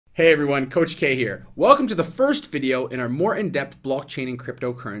Hey everyone, Coach K here. Welcome to the first video in our more in-depth blockchain and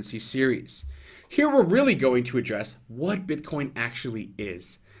cryptocurrency series. Here we're really going to address what Bitcoin actually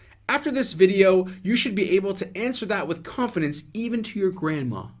is. After this video, you should be able to answer that with confidence even to your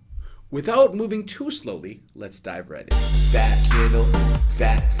grandma. Without moving too slowly, let's dive right in. Fat kiddo.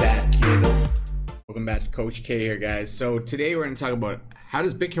 Welcome back to Coach K here, guys. So today we're going to talk about how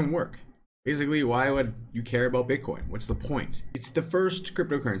does Bitcoin work? Basically, why would you care about Bitcoin? What's the point? It's the first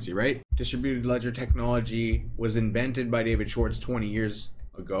cryptocurrency, right? Distributed ledger technology was invented by David Schwartz 20 years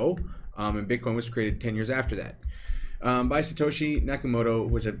ago, and Bitcoin was created 10 years after that by Satoshi Nakamoto,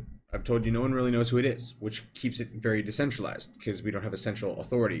 which I've told you no one really knows who it is, which keeps it very decentralized because we don't have a central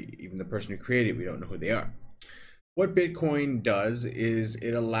authority. Even the person who created it, we don't know who they are. What Bitcoin does is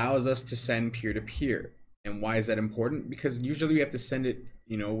it allows us to send peer-to-peer. And why is that important? Because usually we have to send it,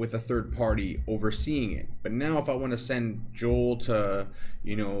 with a third party overseeing it. But now if I want to send Joel to,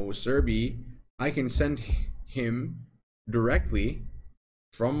 Serbi, I can send him directly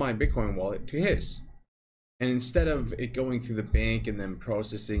from my Bitcoin wallet to his. And instead of it going through the bank and then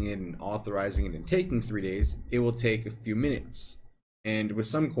processing it and authorizing it and taking 3 days, it will take a few minutes. And with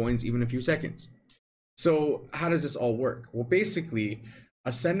some coins, even a few seconds. So how does this all work? Well, basically,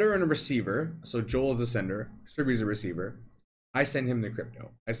 a sender and a receiver. So Joel is a sender, Serbi is a receiver. I send him the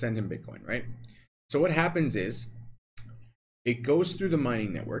crypto. I send him Bitcoin, right? So what happens is it goes through the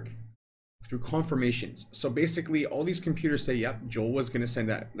mining network through confirmations. So basically all these computers say, yep, Joel was going to send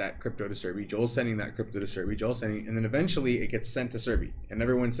that crypto to Serbi. Joel's sending that crypto to Serbi. Joel's sending, and then eventually it gets sent to Serbi. And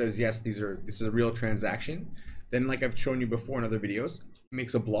everyone says, yes, this is a real transaction. Then, like I've shown you before in other videos, it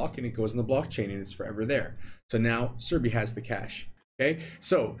makes a block and it goes in the blockchain and it's forever there. So now Serbi has the cash. Okay,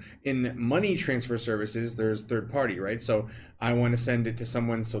 so in money transfer services, there's third party, right? So I want to send it to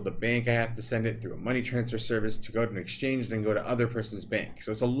someone, so the bank, I have to send it through a money transfer service to go to an exchange, then go to other person's bank.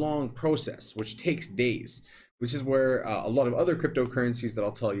 So it's a long process, which takes days, which is where a lot of other cryptocurrencies that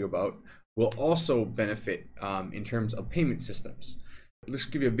I'll tell you about will also benefit in terms of payment systems. Let's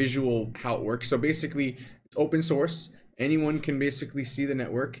give you a visual how it works. So basically, it's open source. Anyone can basically see the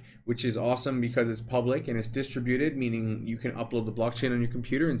network, which is awesome because it's public and it's distributed, meaning you can upload the blockchain on your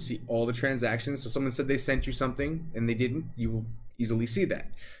computer and see all the transactions. So someone said they sent you something and they didn't, you will easily see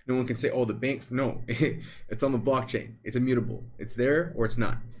that. No one can say, oh, the bank, no, it's on the blockchain. It's immutable. It's there or it's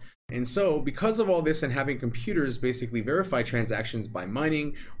not. And so because of all this and having computers basically verify transactions by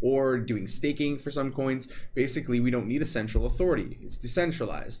mining or doing staking for some coins, basically we don't need a central authority. It's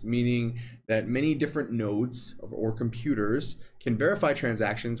decentralized, meaning that many different nodes or computers can verify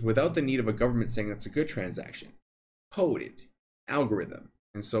transactions without the need of a government saying that's a good transaction. Coded algorithm.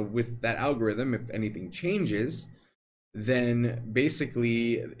 And so with that algorithm, if anything changes, then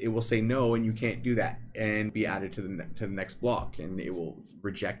basically it will say no and you can't do that and be added to the next block, and it will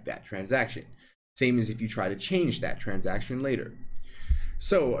reject that transaction. Same as if you try to change that transaction later.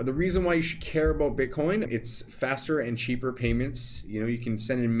 So the reason why you should care about Bitcoin, it's faster and cheaper payments. You can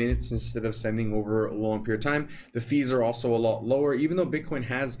send in minutes instead of sending over a long period of time. The fees are also a lot lower, even though Bitcoin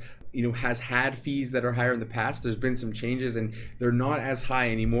has had fees that are higher in the past. There's been some changes and they're not as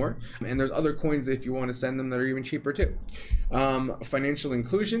high anymore. And there's other coins if you want to send them that are even cheaper too. Financial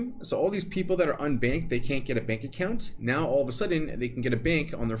inclusion. So all these people that are unbanked, they can't get a bank account. Now all of a sudden they can get a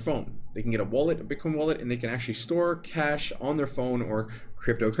bank on their phone. They can get a wallet, a Bitcoin wallet, and they can actually store cash on their phone or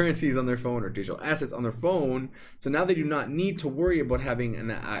cryptocurrencies on their phone or digital assets on their phone. So now they do not need to worry about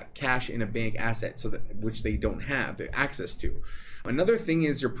having cash in a bank asset, which they don't have the access to. Another thing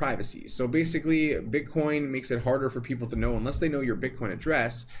is your privacy. So basically Bitcoin makes it harder for people to know, unless they know your Bitcoin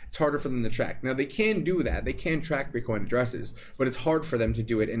address, it's harder for them to track. Now they can do that. They can track Bitcoin addresses, but it's hard for them to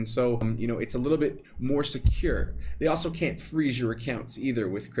do it. And so, it's a little bit more secure. They also can't freeze your accounts either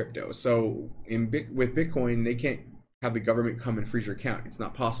with crypto. So with Bitcoin, they can't have the government come and freeze your account. It's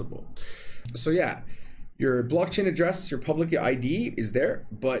not possible. So yeah, your blockchain address, your public ID is there,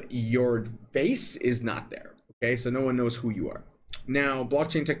 but your face is not there. Okay, so no one knows who you are. Now,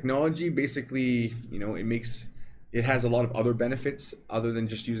 blockchain technology, basically, it has a lot of other benefits other than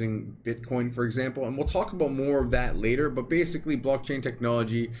just using Bitcoin, for example. And we'll talk about more of that later. But basically, blockchain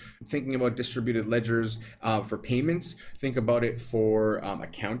technology, thinking about distributed ledgers for payments, think about it for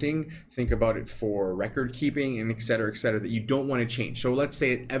accounting, think about it for record keeping, and et cetera, that you don't want to change. So let's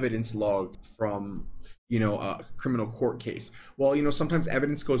say an evidence log from a criminal court case. Well, sometimes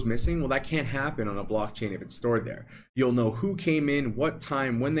evidence goes missing. Well, that can't happen on a blockchain if it's stored there. You'll know who came in, what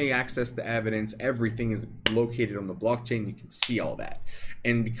time, when they accessed the evidence. Everything is located on the blockchain. You can see all that.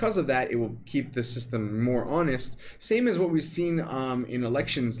 And because of that, it will keep the system more honest. Same as what we've seen in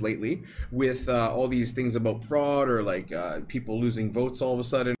elections lately with all these things about fraud or like people losing votes all of a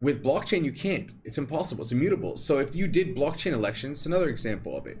sudden. With blockchain, you can't. It's impossible. It's immutable. So if you did blockchain elections, it's another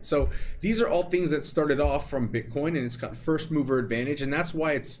example of it. So these are all things that started off from Bitcoin, and it's got first mover advantage, and that's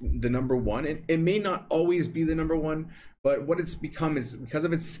why it's the number one. And it may not always be the number one, but what it's become is because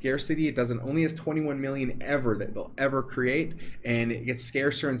of its scarcity, it doesn't only has 21 million ever that they'll ever create, and it gets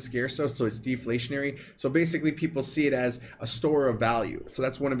scarcer and scarcer, so it's deflationary. So basically people see it as a store of value. So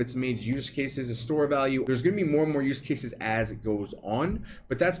that's one of its main use cases, a store of value. There's going to be more and more use cases as it goes on,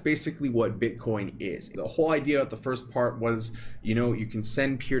 but that's basically what Bitcoin is. The whole idea of the first part was, you know, you can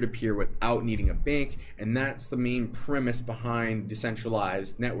send peer-to-peer without needing a bank, and that's the main premise behind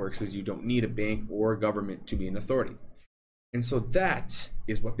decentralized networks, is you don't need a bank or a government to be an authority. And so that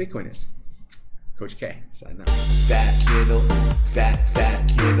is what Bitcoin is. Coach K, signing out. Fat kiddo, fat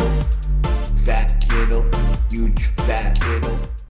kiddo, huge fat kiddo.